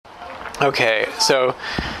Okay, so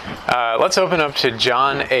let's open up to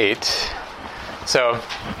John 8. So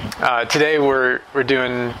today we're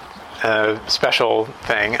doing a special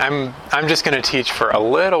thing. I'm just going to teach for a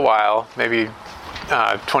little while, maybe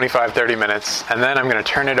 25-30 minutes, and then I'm going to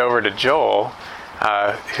turn it over to Joel,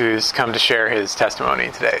 who's come to share his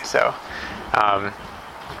testimony today. So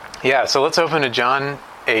so let's open to John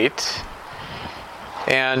 8,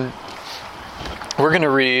 and we're going to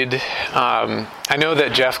read. I know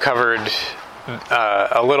that Jeff covered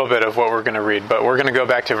a little bit of what we're going to read, but we're going to go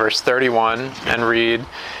back to verse 31 and read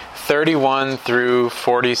 31 through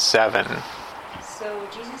 47. So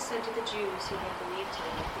Jesus said to the Jews who had believed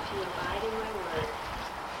him, "If you abide in my word,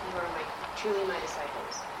 you are truly my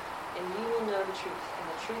disciples, and you will know the truth, and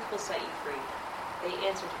the truth will set you free." They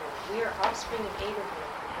answered him, "We are offspring of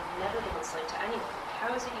Abraham and have never been enslaved to anyone.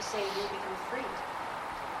 How is it you say you will become free?"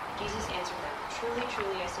 Jesus answered them, "Truly,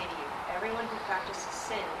 truly, I say to you, everyone who practices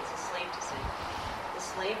sin is a slave to sin. The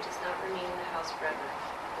slave does not remain in the house forever.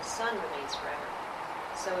 The Son remains forever.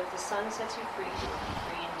 So if the Son sets you free, you will be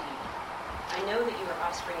free indeed. I know that you are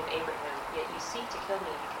offspring of Abraham, yet you seek to kill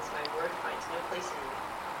me because my word finds no place in you."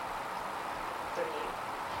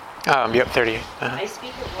 38. 38. I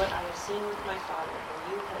speak of what I have seen with my Father,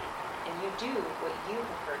 and you do what you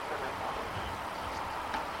have heard from my Father.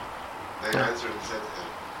 They answered and said to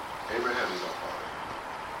him, "Abraham is our father."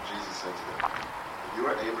 Jesus said to them, "If you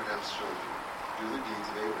are Abraham's children, do the deeds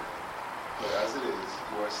of Abraham. But as it is,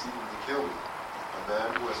 you are seeking to kill me, a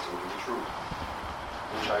man who has told you the truth,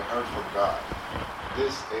 which I heard from God.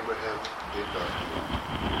 This Abraham did not do.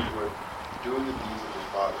 You are doing the deeds of your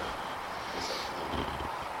father." They said to him,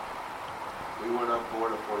 "We were not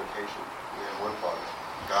born of fornication. We have one Father,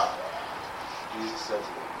 God." Jesus said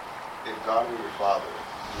to them, "If God were your Father,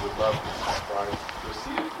 you would love me, for I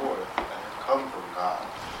proceeded forth and have come from God.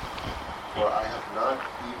 For I have not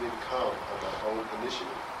even come of my own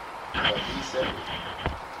initiative, but he sent me.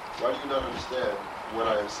 Why do you not understand what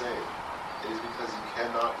I am saying? It is because you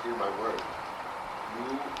cannot hear my word.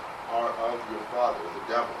 You are of your father,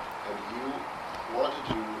 the devil, and you want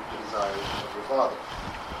to do the desires of your father.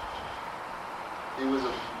 He was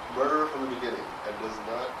a murderer from the beginning and does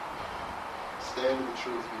not stand in the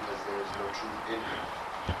truth because there is no truth in him.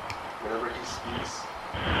 Whenever he speaks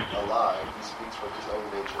a lie, he speaks from his own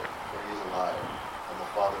nature, for he is a liar and the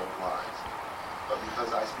father of lies. But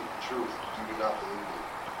because I speak the truth, you do not believe me.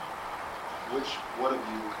 Which one of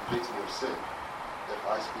you convicts me of sin? If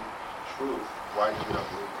I speak truth, why do you not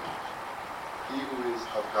believe me? He who is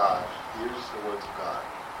of God hears the words of God.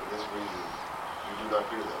 For this reason, you do not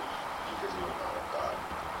hear them, because you are not of God."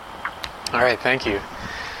 All right, thank you.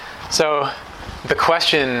 So the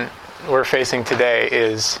question we're facing today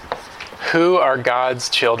is, who are God's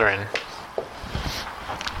children?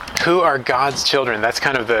 Who are God's children? That's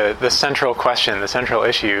kind of the central question, the central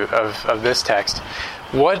issue of this text.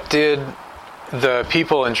 What did the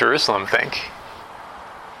people in Jerusalem think?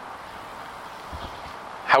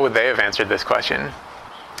 How would they have answered this question?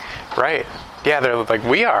 Right. Yeah, they're like,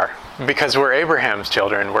 we are, because we're Abraham's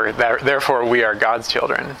children. Therefore we are God's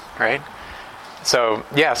children, right? So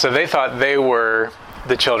they thought they were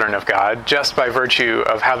the children of God just by virtue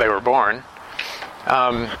of how they were born.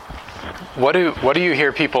 What do you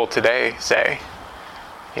hear people today say?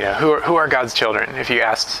 You know, who are God's children? If you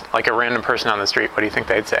asked like a random person on the street, what do you think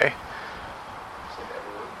they'd say?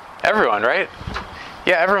 Everyone, right?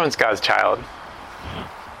 Yeah, everyone's God's child.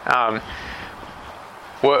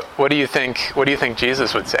 What do you think? What do you think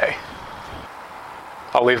Jesus would say?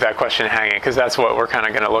 I'll leave that question hanging because that's what we're kind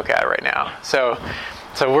of going to look at right now. So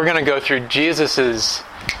we're going to go through Jesus's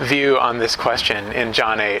view on this question in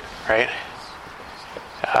John 8, right?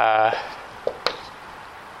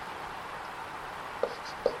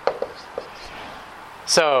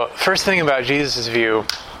 So first thing about Jesus' view,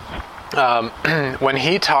 when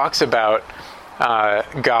he talks about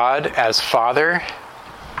God as Father,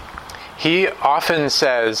 he often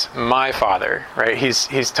says, "My Father," right?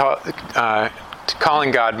 He's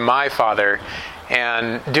calling God my Father,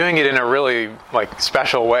 and doing it in a really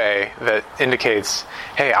special way that indicates,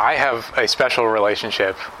 hey, I have a special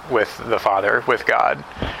relationship with the Father, with God.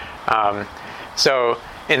 So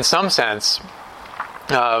in some sense,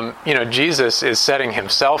 Jesus is setting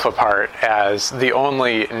himself apart as the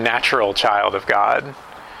only natural child of God.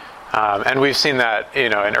 And we've seen that,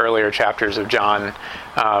 in earlier chapters of John,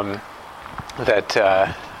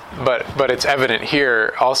 but it's evident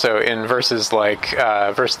here also in verses like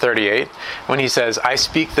verse 38, when he says, "I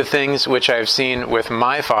speak the things which I have seen with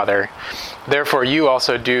my Father, therefore you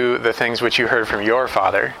also do the things which you heard from your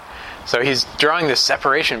father." So he's drawing this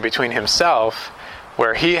separation between himself,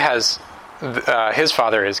 where he has his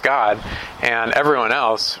father is God, and everyone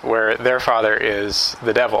else where their father is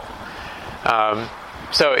the devil.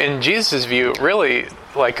 So in Jesus' view, really,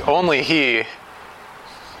 like only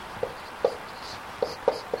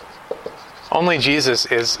Jesus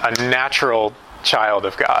is a natural child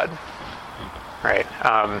of God, right?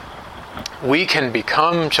 We can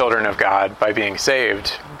become children of God by being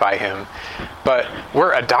saved by him, but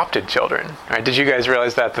we're adopted children, right? Did you guys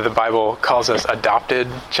realize that the Bible calls us adopted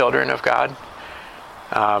children of God?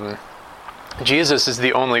 Jesus is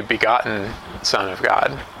the only begotten Son of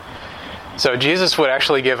God. So Jesus would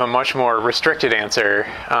actually give a much more restricted answer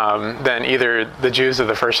than either the Jews of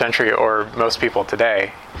the first century or most people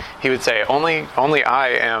today. He would say, only I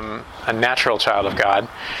am a natural child of God.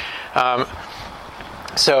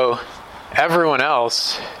 So everyone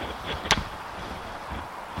else...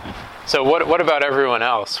 So what about everyone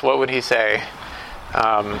else? What would he say?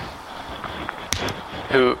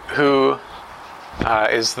 Who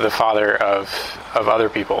is the father of other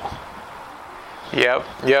people? Yep.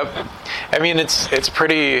 I mean, it's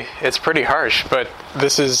pretty harsh, but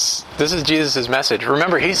this is Jesus' message.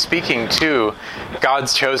 Remember, he's speaking to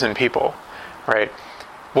God's chosen people, right?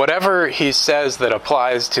 Whatever he says that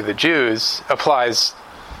applies to the Jews applies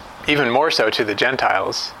even more so to the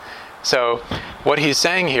Gentiles. So what he's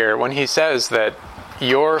saying here, when he says that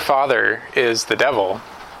your father is the devil,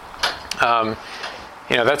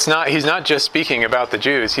 he's not just speaking about the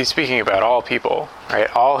Jews, he's speaking about all people, right?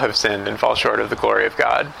 All have sinned and fall short of the glory of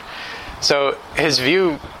God. So his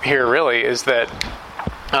view here really is that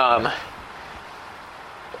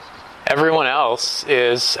everyone else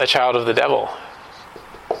is a child of the devil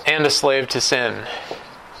and a slave to sin.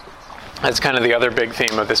 That's kind of the other big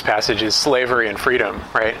theme of this passage is slavery and freedom,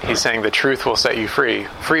 right? He's saying the truth will set you free.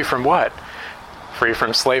 Free from what? Free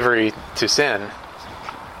from slavery to sin.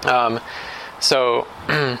 So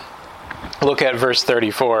look at verse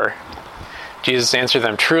 34. Jesus answered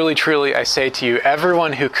them, "Truly, truly, I say to you,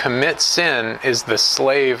 everyone who commits sin is the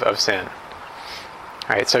slave of sin."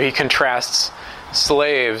 All right, so he contrasts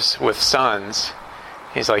slaves with sons.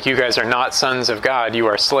 He's like, you guys are not sons of God, you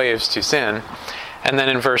are slaves to sin. And then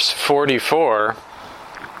in verse 44,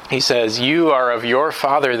 he says, "You are of your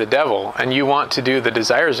father the devil, and you want to do the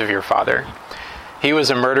desires of your father. He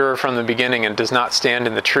was a murderer from the beginning and does not stand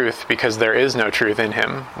in the truth, because there is no truth in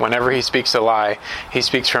him. Whenever he speaks a lie, he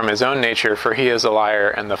speaks from his own nature, for he is a liar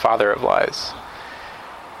and the father of lies."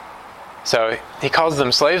 So he calls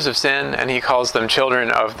them slaves of sin, and he calls them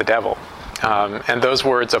children of the devil. And those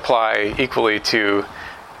words apply equally to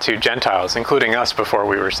Gentiles, including us before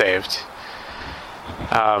we were saved.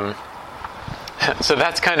 So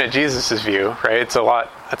that's kind of Jesus' view, right? It's a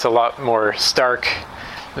lot more stark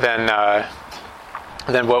than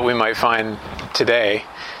what we might find today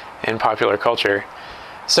in popular culture.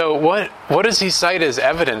 So what does he cite as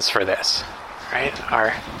evidence for this, right?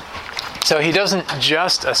 So he doesn't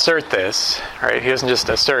just assert this, right? He doesn't just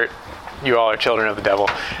assert you all are children of the devil.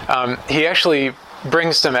 He actually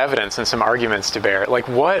brings some evidence and some arguments to bear. Like,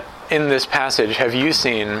 what in this passage have you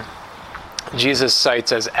seen Jesus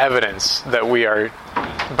cites as evidence that we are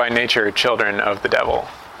by nature children of the devil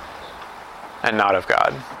and not of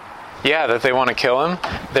God? Yeah, that they want to kill him.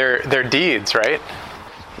 Their deeds, right?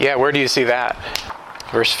 Yeah, where do you see that?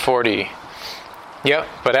 Verse 40. "Yep,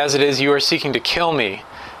 but as it is, you are seeking to kill me,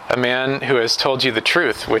 a man who has told you the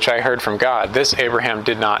truth, which I heard from God. This Abraham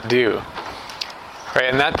did not do." Right,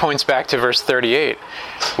 and that points back to verse 38,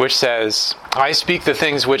 which says, "I speak the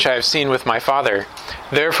things which I have seen with my father.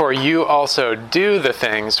 Therefore you also do the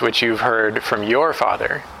things which you've heard from your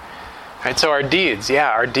father." Right, so our deeds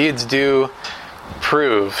do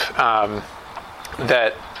prove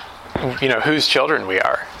that, whose children we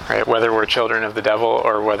are, right? Whether we're children of the devil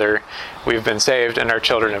or whether we've been saved and are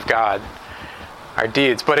children of God. Our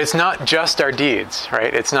deeds, but it's not just our deeds,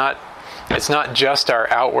 right? It's not just our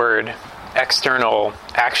outward external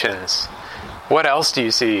actions. What else do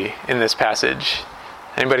you see in this passage?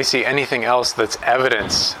 Anybody see anything else that's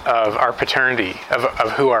evidence of our paternity,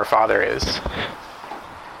 of who our father is?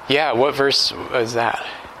 Yeah, what verse is that?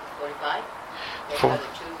 45. There's other two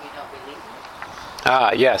you don't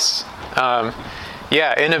believe in. Yes.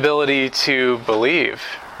 Inability to believe,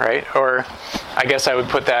 right? Or I guess I would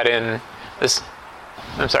put that in this.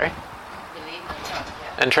 I'm sorry? Believe and trust,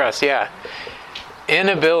 yeah. And trust, yeah.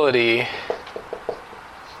 Inability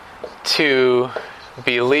to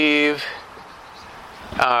believe,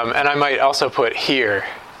 and I might also put here,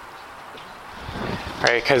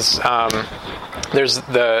 right? Because there's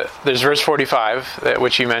verse 45,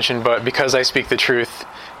 which you mentioned, but because I speak the truth,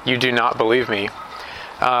 you do not believe me.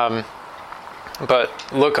 But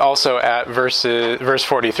look also at verse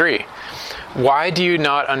 43. Why do you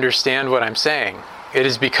not understand what I'm saying? It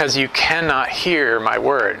is because you cannot hear my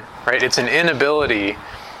word, right? It's an inability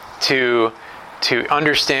to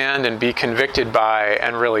understand and be convicted by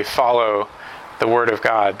and really follow the word of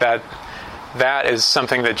God. That is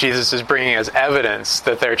something that Jesus is bringing as evidence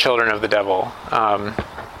that they're children of the devil.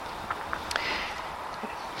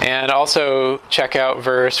 And also check out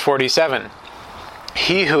verse 47.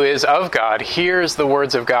 He who is of God hears the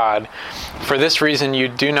words of God. For this reason you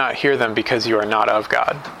do not hear them, because you are not of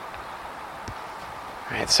God.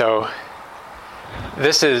 Right, so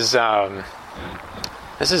this is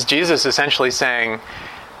Jesus essentially saying,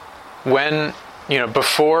 when,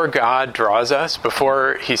 before God draws us,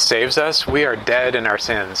 before he saves us, we are dead in our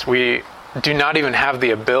sins. We do not even have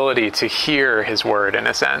the ability to hear his word, in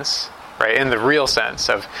a sense, right? In the real sense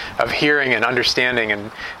of hearing and understanding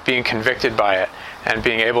and being convicted by it and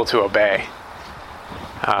being able to obey.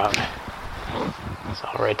 So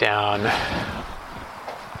I'll write down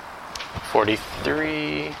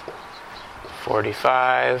 43,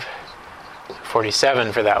 45,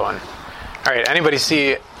 47 for that one. All right, anybody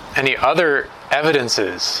see any other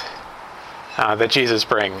evidences that Jesus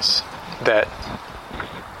brings that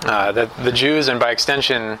the Jews, and by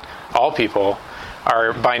extension all people,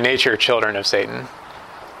 are by nature children of Satan?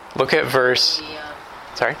 Look at verse...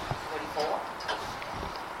 Sorry?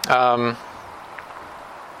 44?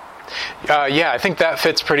 Yeah, I think that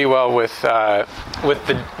fits pretty well with the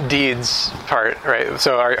deeds part, right?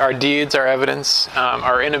 So our deeds are evidence,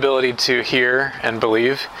 our inability to hear and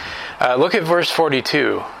believe. Look at verse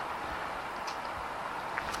 42.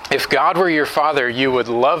 If God were your Father, you would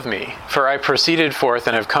love me, for I proceeded forth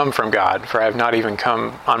and have come from God, for I have not even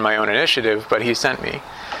come on my own initiative, but he sent me.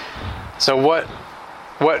 So what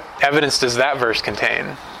evidence does that verse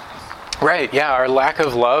contain? Right, yeah, our lack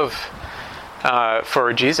of love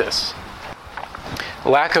for Jesus.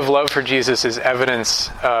 Lack of love for Jesus is evidence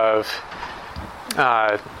of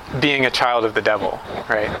being a child of the devil,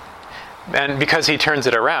 right? And because he turns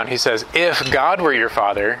it around, he says, if God were your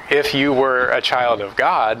Father, if you were a child of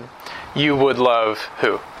God, you would love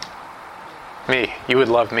who? Me. You would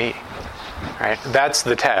love me, right? That's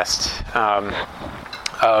the test of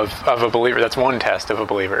a believer. That's one test of a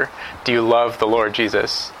believer. Do you love the Lord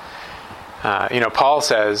Jesus? Paul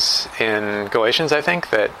says in Galatians, I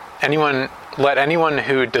think, that let anyone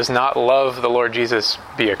who does not love the Lord Jesus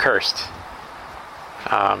be accursed.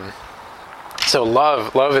 So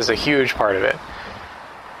love is a huge part of it.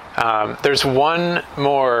 There's one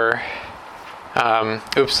more...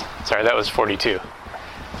 sorry, that was 42.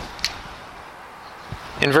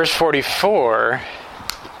 In verse 44,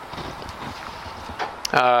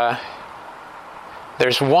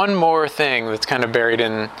 there's one more thing that's kind of buried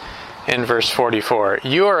in verse 44.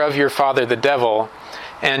 You are of your father the devil,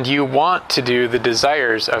 and you want to do the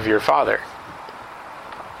desires of your father.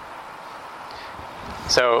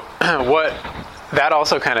 So that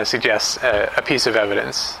also kind of suggests a piece of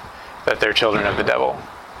evidence that they're children of the devil.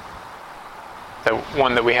 The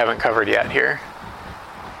one that we haven't covered yet here.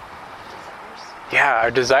 Yeah,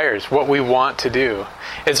 our desires, what we want to do.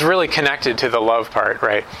 It's really connected to the love part,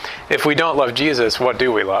 right? If we don't love Jesus, what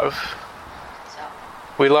do we love?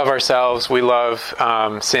 We love ourselves. We love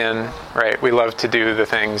sin, right? We love to do the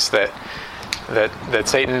things that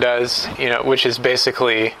Satan does, which is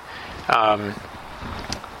basically,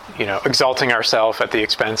 exalting ourselves at the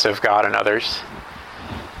expense of God and others.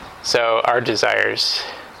 So our desires.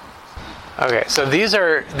 Okay, so these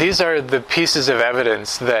are the pieces of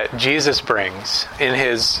evidence that Jesus brings in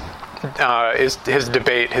his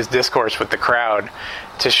debate, his discourse with the crowd,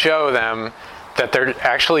 to show them that they're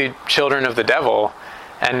actually children of the devil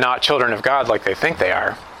and not children of God like they think they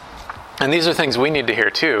are. And these are things we need to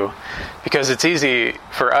hear too, because it's easy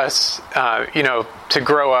for us, to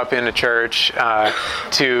grow up in a church,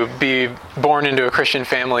 to be born into a Christian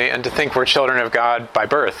family, and to think we're children of God by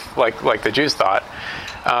birth, like the Jews thought.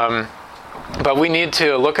 But we need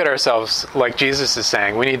to look at ourselves like Jesus is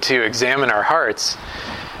saying. We need to examine our hearts.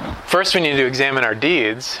 First, we need to examine our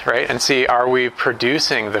deeds, right, and see, are we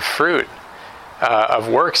producing the fruit of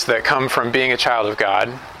works that come from being a child of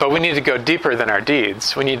God? But we need to go deeper than our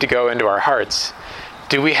deeds. We need to go into our hearts.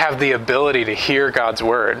 Do we have the ability to hear God's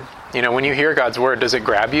word? When you hear God's word, does it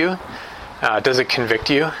grab you? Does it convict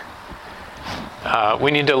you?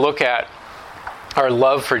 We need to look at our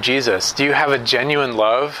love for Jesus. Do you have a genuine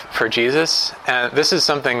love for Jesus? And this is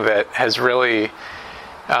something that has really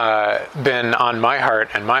been on my heart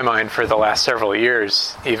and my mind for the last several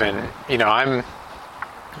years. Even,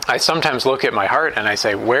 I sometimes look at my heart and I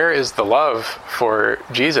say, where is the love for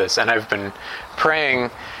Jesus? And I've been praying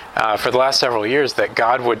for the last several years that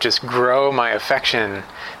God would just grow my affection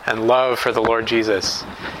and love for the Lord Jesus.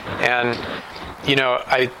 And,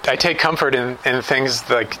 I take comfort in things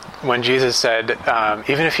like when Jesus said,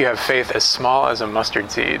 even if you have faith as small as a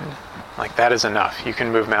mustard seed, like that is enough. You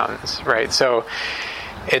can move mountains, right? So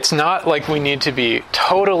it's not like we need to be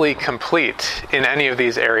totally complete in any of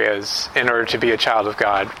these areas in order to be a child of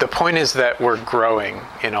God. The point is that we're growing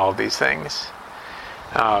in all of these things.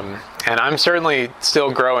 And I'm certainly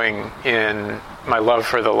still growing in my love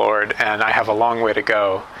for the Lord, and I have a long way to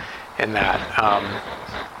go in that.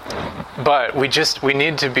 But we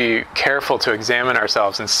need to be careful to examine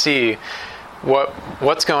ourselves and see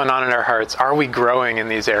what's going on in our hearts. Are we growing in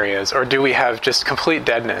these areas, or do we have just complete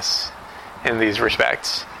deadness in these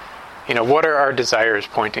respects? What are our desires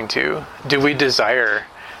pointing to? Do we desire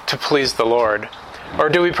to please the Lord? Or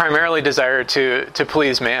do we primarily desire to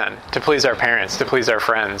please man, to please our parents, to please our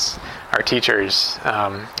friends, our teachers,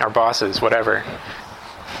 our bosses, whatever?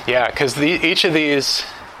 Yeah, because each of these,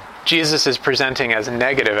 Jesus is presenting as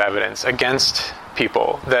negative evidence against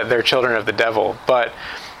people, that they're children of the devil. But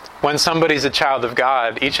when somebody's a child of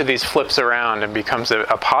God, each of these flips around and becomes a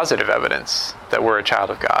positive evidence that we're a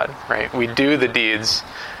child of God, right? We do the deeds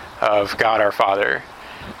of God our Father.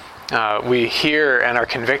 We hear and are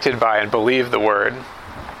convicted by and believe the Word.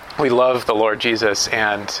 We love the Lord Jesus,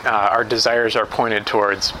 and our desires are pointed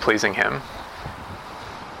towards pleasing Him.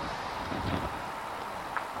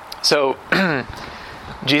 So,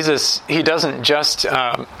 Jesus, He doesn't just,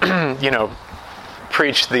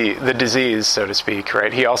 preach the disease, so to speak,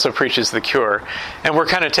 right? He also preaches the cure. And we're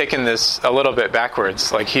kind of taking this a little bit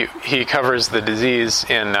backwards. Like, He covers the disease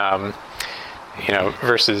in,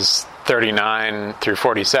 verses 39 through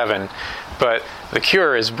 47, but the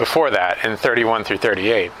cure is before that in 31 through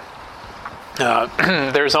 38.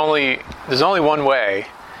 There's only one way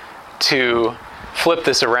to flip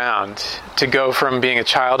this around, to go from being a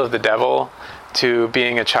child of the devil to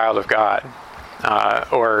being a child of God,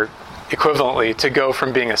 or equivalently, to go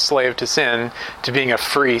from being a slave to sin to being a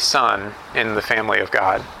free son in the family of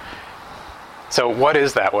God. So what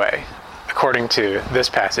is that way, according to this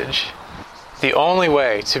passage? The only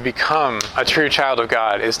way to become a true child of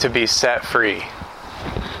God is to be set free.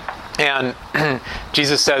 And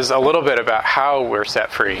Jesus says a little bit about how we're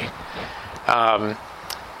set free.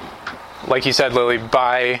 Like you said, Lily,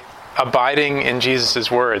 by abiding in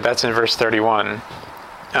Jesus' word. That's in verse 31.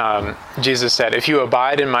 Jesus said, "If you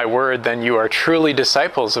abide in my word, then you are truly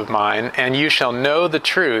disciples of mine, and you shall know the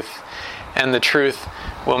truth, and the truth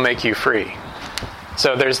will make you free."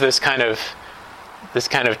 So there's this kind of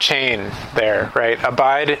chain there, right?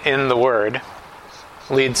 Abide in the Word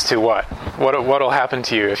leads to what? What'll happen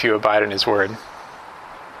to you if you abide in His Word?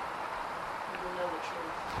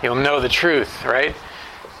 You'll know the truth, right?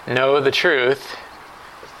 Know the truth.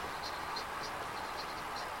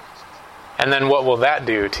 And then what will that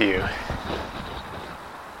do to you?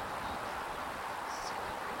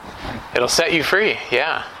 It'll set you free,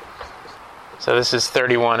 yeah. So this is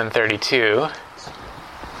 31 and 32.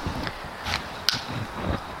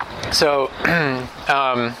 So,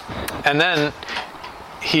 and then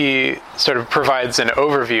he sort of provides an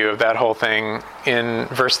overview of that whole thing in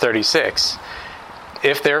verse 36.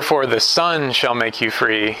 "If therefore the Son shall make you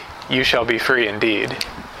free, you shall be free indeed."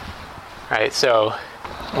 Right? So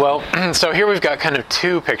here we've got kind of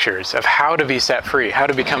two pictures of how to be set free, how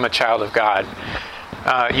to become a child of God.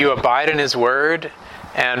 You abide in His Word,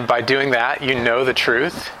 and by doing that, you know the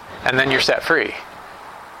truth, and then you're set free.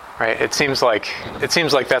 Right? It seems like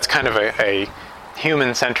that's kind of a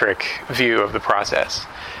human-centric view of the process.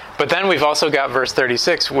 But then we've also got verse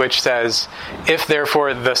 36, which says, "If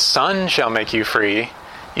therefore the Son shall make you free,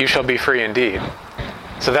 you shall be free indeed."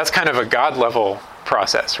 So that's kind of a God-level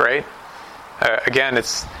process, right? Again,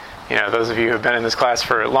 it's, those of you who have been in this class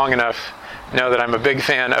for long enough know that I'm a big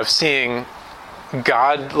fan of seeing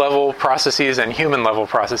God-level processes and human-level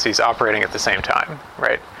processes operating at the same time,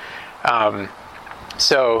 right?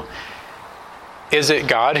 So, is it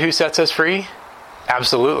God who sets us free?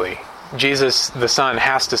 Absolutely. Jesus, the Son,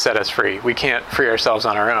 has to set us free. We can't free ourselves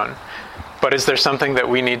on our own. But is there something that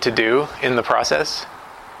we need to do in the process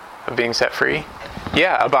of being set free?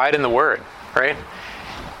 Yeah, abide in the Word, right?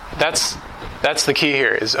 That's the key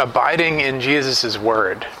here, is abiding in Jesus'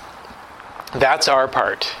 Word. That's our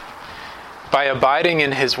part. By abiding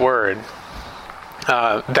in His Word,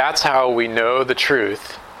 that's how we know the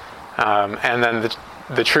truth, and then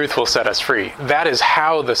the truth will set us free. That is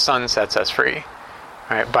how the Son sets us free,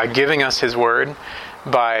 right? By giving us His Word,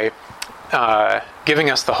 by giving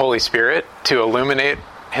us the Holy Spirit to illuminate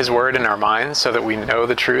His Word in our minds so that we know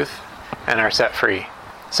the truth and are set free.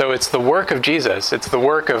 So it's the work of Jesus. It's the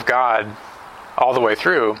work of God all the way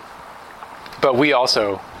through. But we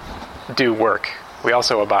also do work. We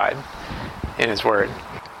also abide in his word.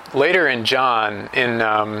 Later in John, in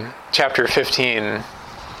chapter 15,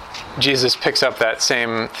 Jesus picks up that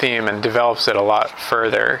same theme and develops it a lot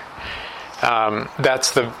further.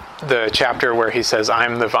 That's the chapter where he says,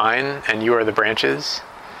 "I'm the vine and you are the branches."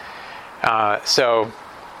 So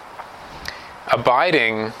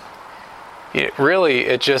abiding,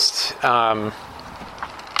 it just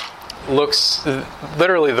looks,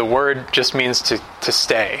 literally the word just means to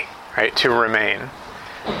stay, right? To remain,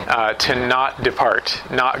 to not depart,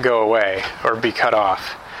 not go away or be cut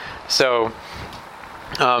off. So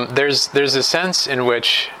there's a sense in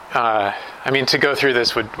which, to go through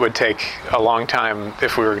this would take a long time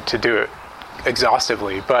if we were to do it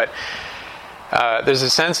exhaustively, but there's a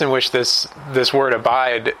sense in which this word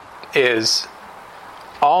abide is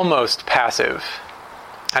almost passive.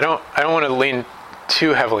 I don't want to lean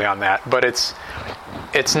too heavily on that, but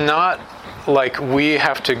it's not like we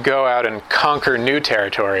have to go out and conquer new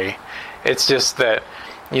territory. It's just that,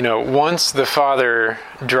 once the Father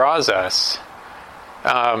draws us,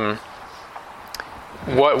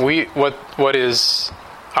 what is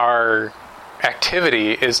our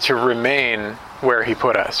activity is to remain where he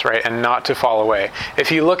put us, right, and not to fall away.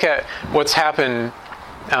 If you look at what's happened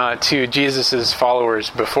to Jesus's followers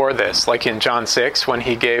before this, like in John 6, when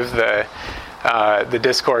he gave the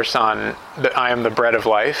discourse on I am the bread of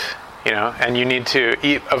life, and you need to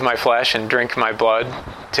eat of my flesh and drink my blood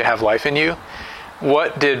to have life in you.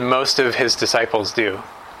 What did most of his disciples do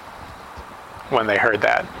when they heard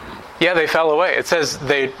that? Yeah, they fell away. It says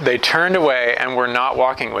they turned away and were not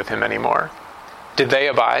walking with him anymore. Did they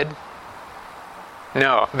abide?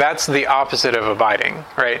 No, that's the opposite of abiding,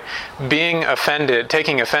 right? Being offended,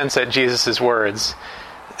 taking offense at Jesus' words,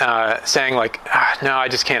 saying like, no, I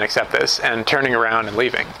just can't accept this, and turning around and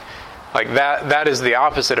leaving. Like that is the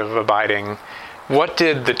opposite of abiding. What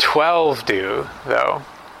did the 12 do, though,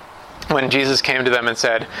 when Jesus came to them and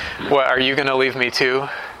said, "What, are you going to leave me too?"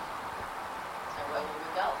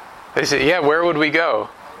 They said, yeah, where would we go?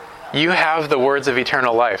 You have the words of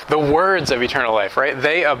eternal life. The words of eternal life, right?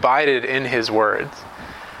 They abided in his words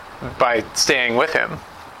by staying with him.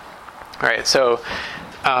 Right? So,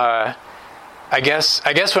 I guess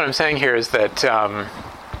what I'm saying here is that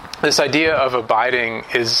this idea of abiding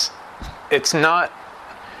it's not,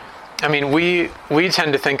 we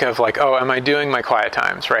tend to think of like, oh, am I doing my quiet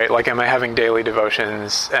times, right? Like, am I having daily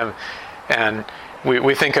devotions? And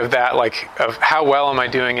we think of that, like, of how well am I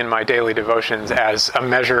doing in my daily devotions as a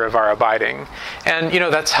measure of our abiding. And,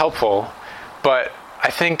 that's helpful. But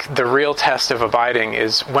I think the real test of abiding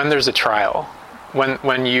is when there's a trial.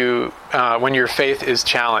 When your faith is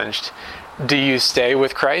challenged, do you stay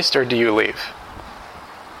with Christ or do you leave?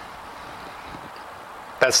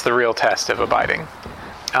 That's the real test of abiding.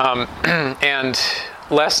 And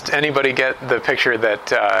lest anybody get the picture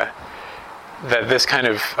that this kind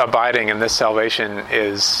of abiding and this salvation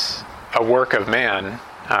is a work of man,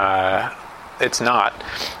 it's not.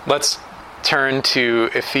 Let's turn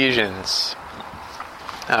to Ephesians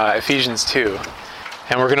 2.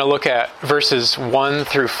 And we're going to look at verses 1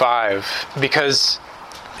 through 5, because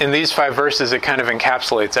in these 5 verses it kind of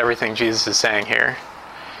encapsulates everything Jesus is saying here.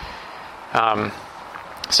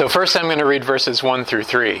 So first I'm going to read verses 1 through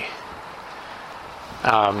 3.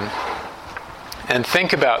 And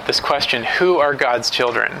think about this question: who are God's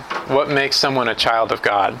children? What makes someone a child of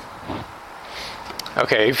God?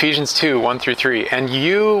 Okay, Ephesians 2, 1 through 3. And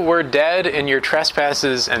you were dead in your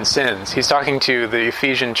trespasses and sins. He's talking to the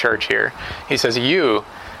Ephesian church here. He says, you,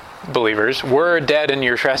 believers, were dead in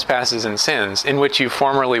your trespasses and sins, in which you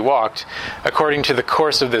formerly walked, according to the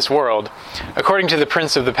course of this world, according to the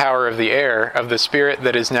prince of the power of the air, of the spirit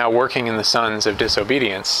that is now working in the sons of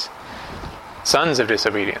disobedience. Sons of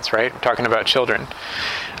disobedience, right? We're talking about children.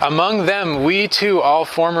 Among them, we too all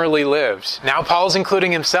formerly lived. Now Paul's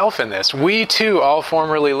including himself in this. We too all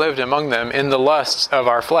formerly lived among them in the lusts of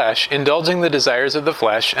our flesh, indulging the desires of the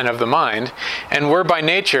flesh and of the mind, and were by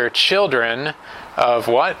nature children of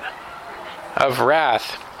what? Of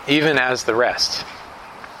wrath, even as the rest.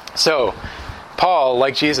 So, Paul,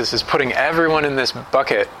 like Jesus, is putting everyone in this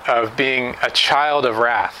bucket of being a child of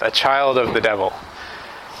wrath, a child of the devil.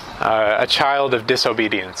 A child of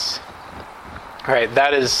disobedience. Right,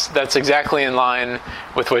 that's exactly in line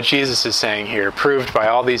with what Jesus is saying here, proved by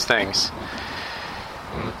all these things.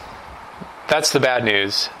 That's the bad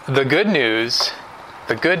news. The good news,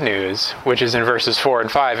 which is in verses 4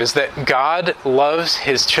 and 5, is that God loves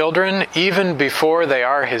his children even before they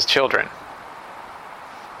are his children.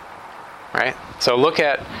 Right? So look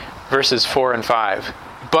at verses 4 and 5.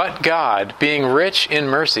 But God, being rich in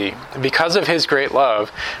mercy, because of his great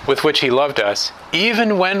love with which he loved us,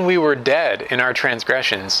 even when we were dead in our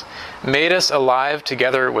transgressions, made us alive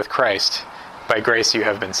together with Christ. By grace you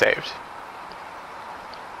have been saved.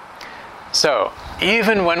 So,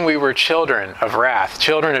 even when we were children of wrath,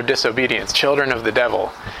 children of disobedience, children of the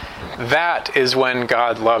devil, that is when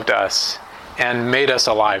God loved us and made us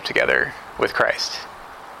alive together with Christ.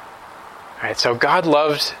 All right, so God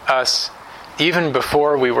loved us even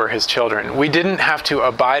before we were his children. We didn't have to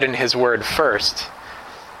abide in his word first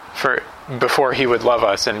before he would love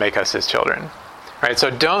us and make us his children. Right?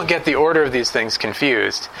 So don't get the order of these things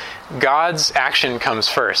confused. God's action comes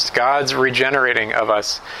first. God's regenerating of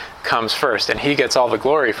us comes first, and he gets all the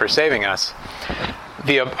glory for saving us.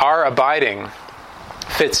 Our abiding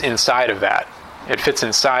fits inside of that. It fits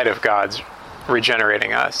inside of God's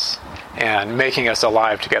regenerating us and making us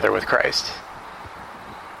alive together with Christ.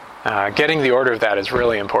 Getting the order of that is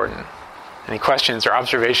really important. Any questions or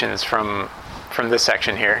observations from this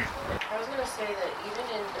section here? I was going to say that even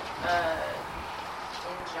in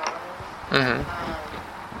John, Mm-hmm.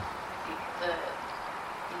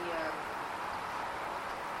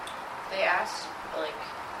 They asked, like,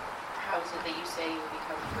 how is it that you say you will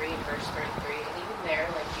become free in verse 33? And even there,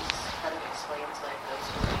 like, Jesus kind of explains, like, those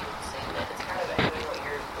who are in sin, that it's kind of echoing what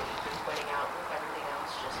you've been pointing out with everything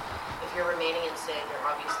else. Just, if you're remaining in sin, you're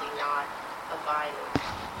obviously not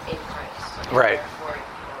abiding in Christ. Right. Therefore,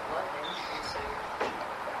 you don't love him, and so you're not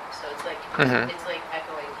Christ. So it's like, Mm-hmm. it's like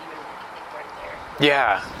echoing even right there.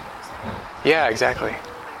 Yeah. Yeah, exactly.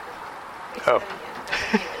 Oh.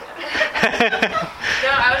 No,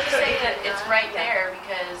 I was just saying that it's right there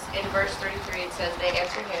because in verse 33 it says, they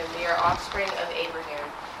answered him, we are offspring of Abraham,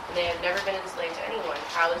 and they have never been enslaved to anyone.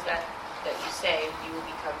 How is that you say you will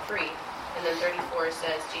become free? And then 34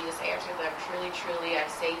 says, Jesus answered them, truly, truly, I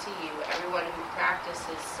say to you, everyone who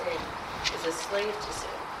practices sin is a slave to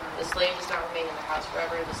sin. The slave does not remain in the house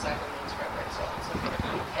forever, the son remains forever, and so on and so forth.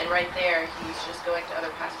 And right there, he's just going to other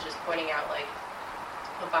passages pointing out, like,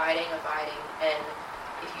 abiding, and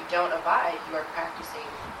if you don't abide, you are practicing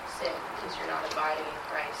sin because you're not abiding in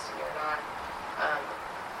Christ and you're not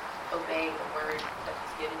obeying the word that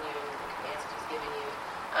he's given you, the commands that he's given you,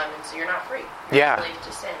 and so you're not free. You're a slave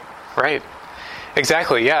to sin. Right.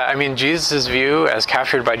 Exactly, yeah. I mean, Jesus' view, as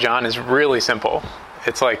captured by John, is really simple.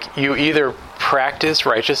 It's like you either practice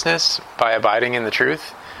righteousness by abiding in the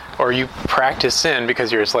truth, or you practice sin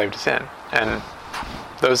because you're a slave to sin. And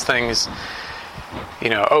those things,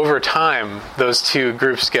 over time, those two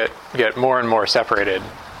groups get more and more separated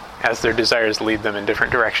as their desires lead them in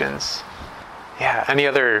different directions. Yeah, any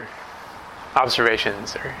other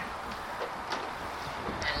observations? I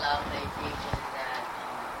love the teaching that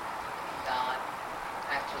God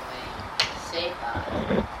actually saved us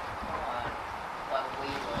when we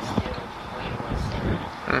were sinners.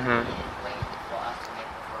 Mm-hmm. He is waiting for us to make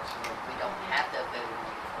the first move. We don't have the ability to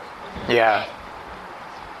make the first move. Yeah.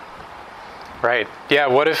 Right. Yeah,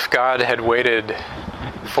 what if God had waited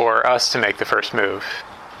for us to make the first move?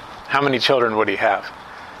 How many children would he have?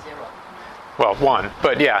 0. Well, one,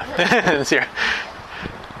 but yeah. 0.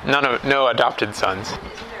 No adopted sons. Isn't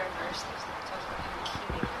there a verse that talks about him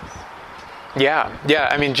keeping us? Yeah.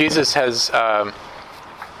 I mean, Jesus has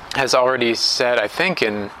already said, I think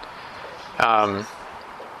in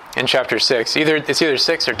chapter 6, it's either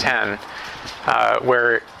 6 or 10,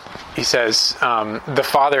 where he says, the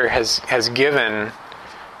Father has given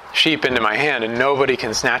sheep into my hand, and nobody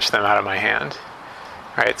can snatch them out of my hand.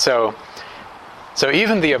 Right? So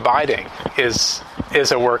even the abiding is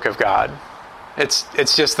a work of God.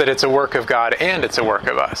 It's just that it's a work of God and it's a work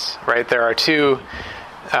of us. Right? There are two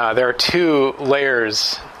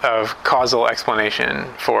layers of causal explanation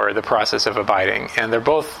for the process of abiding, and they're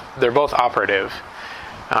both operative.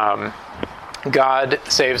 God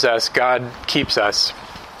saves us. God keeps us.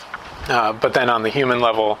 But then on the human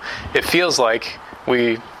level, it feels like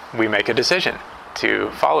we make a decision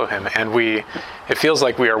to follow him, and it feels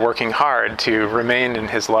like we are working hard to remain in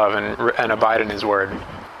his love and abide in his word.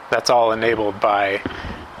 That's all enabled by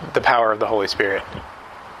the power of the Holy Spirit.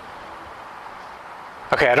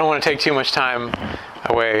 Okay, I don't want to take too much time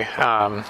away.